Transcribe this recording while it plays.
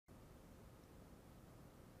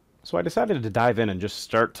So I decided to dive in and just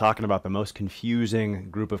start talking about the most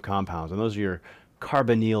confusing group of compounds, and those are your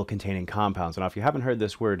carbonyl-containing compounds. Now, if you haven't heard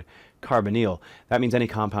this word carbonyl, that means any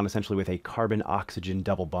compound essentially with a carbon-oxygen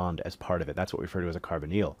double bond as part of it. That's what we refer to as a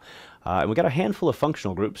carbonyl. And we got a handful of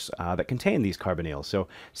functional groups that contain these carbonyls. So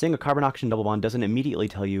seeing a carbon-oxygen double bond doesn't immediately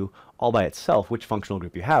tell you all by itself which functional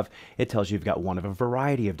group you have. It tells you you've got one of a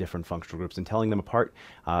variety of different functional groups, and telling them apart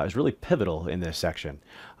is really pivotal in this section.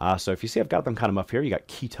 So if you see, I've got them kind of up here. You got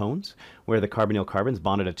ketones, where the carbonyl carbons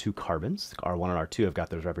bonded to two carbons. R1 and R2 have got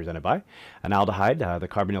those represented by. An aldehyde, the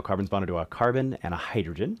carbonyl carbons bonded to a carbon and a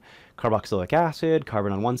hydrogen. Carboxylic acid,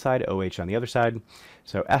 carbon on one side, OH on the other side.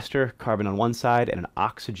 So ester, carbon on one side, and an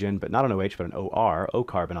oxygen, but not an OH, but an OR, O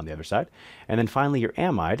carbon on the other side. And then finally your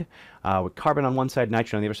amide, with carbon on one side,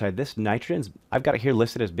 nitrogen on the other side. This nitrogen, I've got it here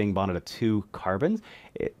listed as being bonded to two carbons.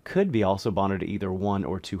 It could be also bonded to either one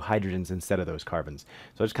or two hydrogens instead of those carbons.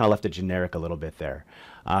 So I just kind of left it generic a little bit there.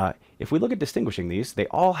 If we look at distinguishing these, they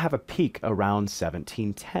all have a peak around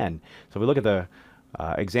 1710. So if we look at the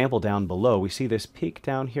example down below, we see this peak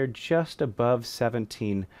down here just above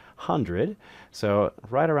 1700, so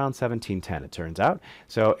right around 1710 it turns out.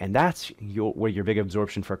 So, and that's where your big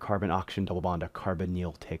absorption for carbon-oxygen double bond, a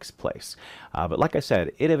carbonyl, takes place. But like I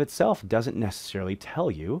said, it of itself doesn't necessarily tell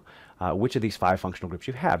you which of these five functional groups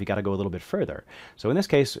you have. You got to go a little bit further. So in this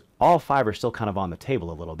case, all five are still kind of on the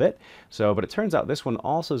table a little bit. So, but it turns out this one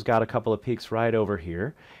also has got a couple of peaks right over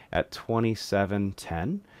here at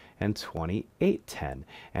 2710 and 2810,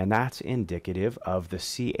 and that's indicative of the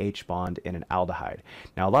CH bond in an aldehyde.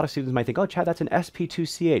 Now, a lot of students might think, oh, Chad, that's an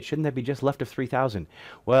sp2CH. Shouldn't that be just left of 3000?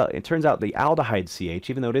 Well, it turns out the aldehyde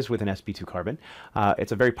CH, even though it is with an sp2 carbon,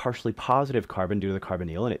 it's a very partially positive carbon due to the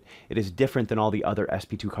carbonyl, and it is different than all the other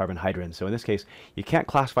sp2 carbon hydrins. So in this case, you can't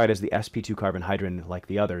classify it as the sp2 carbon hydrin like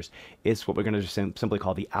the others. It's what we're going to just simply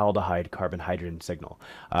call the aldehyde carbon hydrogen signal.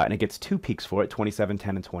 And it gets two peaks for it,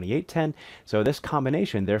 2710 and 2810. So this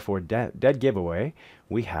combination, therefore, dead giveaway,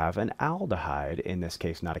 we have an aldehyde in this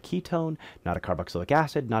case, not a ketone, not a carboxylic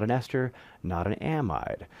acid, not an ester, not an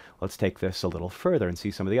amide. Let's take this a little further and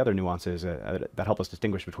see some of the other nuances that help us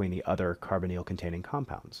distinguish between the other carbonyl containing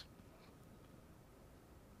compounds.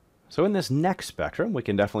 So in this next spectrum, we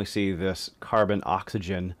can definitely see this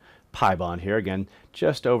carbon-oxygen pi bond here, again,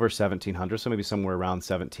 just over 1700, so maybe somewhere around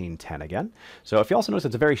 1710 again. So if you also notice,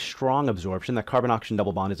 it's a very strong absorption. That carbon-oxygen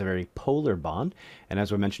double bond is a very polar bond, and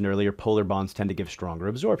as we mentioned earlier, polar bonds tend to give stronger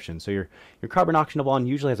absorption. So your carbon-oxygen double bond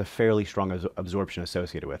usually has a fairly strong absorption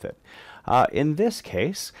associated with it. In this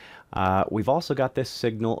case, we've also got this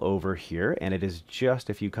signal over here, and it is just,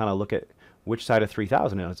 if you kind of look at which side of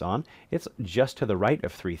 3000 it's on, it's just to the right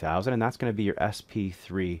of 3000, and that's going to be your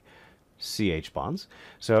sp3 CH bonds.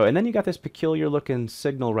 So, and then you got this peculiar looking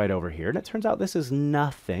signal right over here, and it turns out this is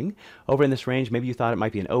nothing. Over in this range, maybe you thought it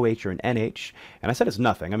might be an OH or an NH, and I said it's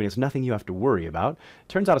nothing. I mean, it's nothing you have to worry about. It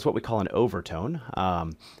turns out it's what we call an overtone.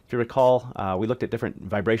 If you recall, we looked at different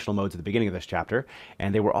vibrational modes at the beginning of this chapter,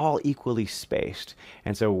 and they were all equally spaced.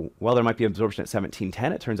 And so, while there might be absorption at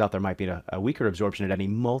 1710, it turns out there might be a weaker absorption at any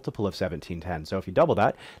multiple of 1710. So if you double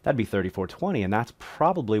that, that'd be 3420, and that's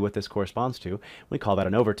probably what this corresponds to. We call that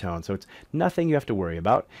an overtone. So it's nothing you have to worry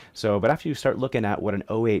about. So, but after you start looking at what an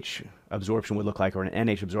OH absorption would look like or an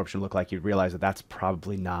NH absorption would look like, you'd realize that that's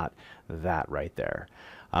probably not that right there.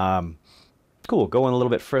 Cool, going a little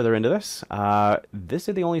bit further into this. This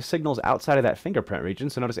are the only signals outside of that fingerprint region,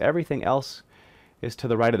 so notice everything else is to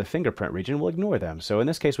the right of the fingerprint region. We'll ignore them. So in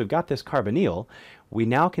this case, we've got this carbonyl. We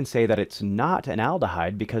now can say that it's not an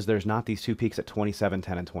aldehyde because there's not these two peaks at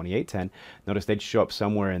 2710 and 2810. Notice they'd show up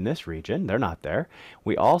somewhere in this region. They're not there.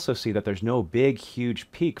 We also see that there's no big,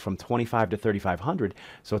 huge peak from 25 to 3500,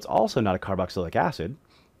 so it's also not a carboxylic acid.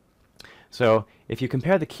 So if you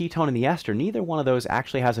compare the ketone and the ester, neither one of those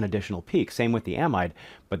actually has an additional peak. Same with the amide,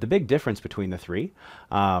 but the big difference between the three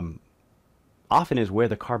often is where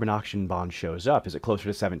the carbon-oxygen bond shows up. Is it closer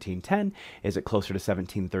to 1710? Is it closer to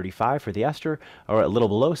 1735 for the ester, or a little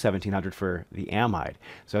below 1700 for the amide?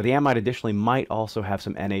 So the amide additionally might also have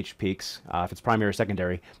some NH peaks, if it's primary or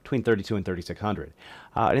secondary, between 32 and 3600.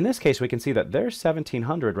 In this case, we can see that there's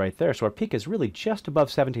 1700 right there, so our peak is really just above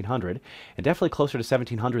 1700, and definitely closer to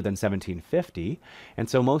 1700 than 1750, and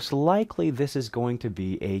so most likely this is going to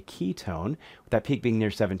be a ketone, with that peak being near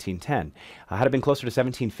 1710. Had it been closer to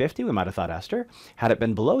 1750, we might have thought ester. there. Had it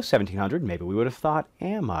been below 1700, maybe we would have thought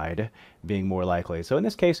amide being more likely. So in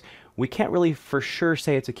this case, we can't really for sure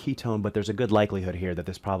say it's a ketone, but there's a good likelihood here that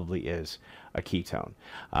this probably is a ketone.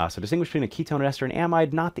 So distinguish between a ketone ester and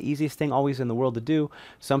amide, not the easiest thing always in the world to do.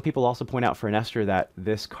 Some people also point out for an ester that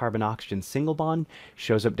this carbon-oxygen single bond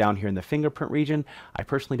shows up down here in the fingerprint region. I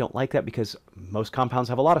personally don't like that because most compounds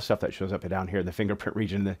have a lot of stuff that shows up down here in the fingerprint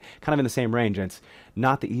region, kind of in the same range, and it's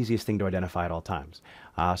not the easiest thing to identify at all times.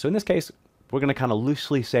 So in this case, we're going to kind of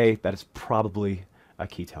loosely say that it's probably a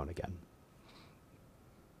ketone again.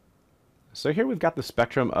 So here we've got the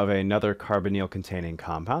spectrum of another carbonyl containing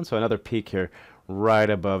compound. So another peak here right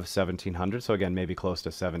above 1700. So again, maybe close to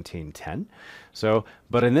 1710. So,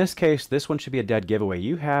 but in this case, this one should be a dead giveaway.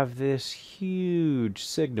 You have this huge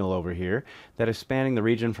signal over here that is spanning the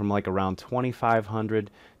region from like around 2500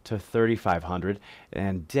 to 3500,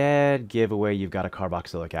 and dead giveaway, you've got a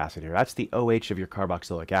carboxylic acid here. That's the OH of your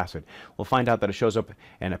carboxylic acid. We'll find out that it shows up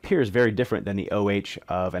and appears very different than the OH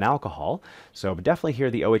of an alcohol. So definitely here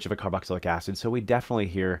the OH of a carboxylic acid. So we definitely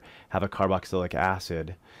here have a carboxylic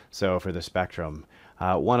acid. So for the spectrum.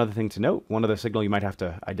 One other thing to note, one other signal you might have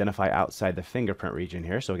to identify outside the fingerprint region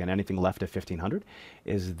here, so again, anything left of 1500,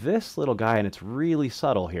 is this little guy, and it's really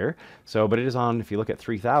subtle here. So, but it is on, if you look at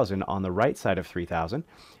 3000, on the right side of 3000,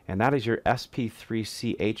 and that is your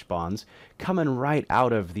sp3ch bonds coming right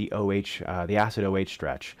out of the OH, the acid OH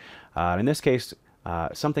stretch. In this case,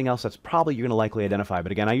 something else that's probably you're going to likely identify.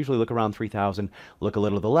 But again, I usually look around 3000, look a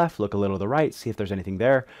little to the left, look a little to the right, see if there's anything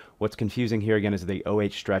there. What's confusing here again is the OH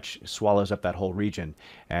stretch swallows up that whole region,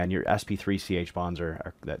 and your sp3ch bonds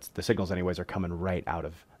that's the signals anyways are coming right out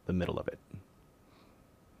of the middle of it.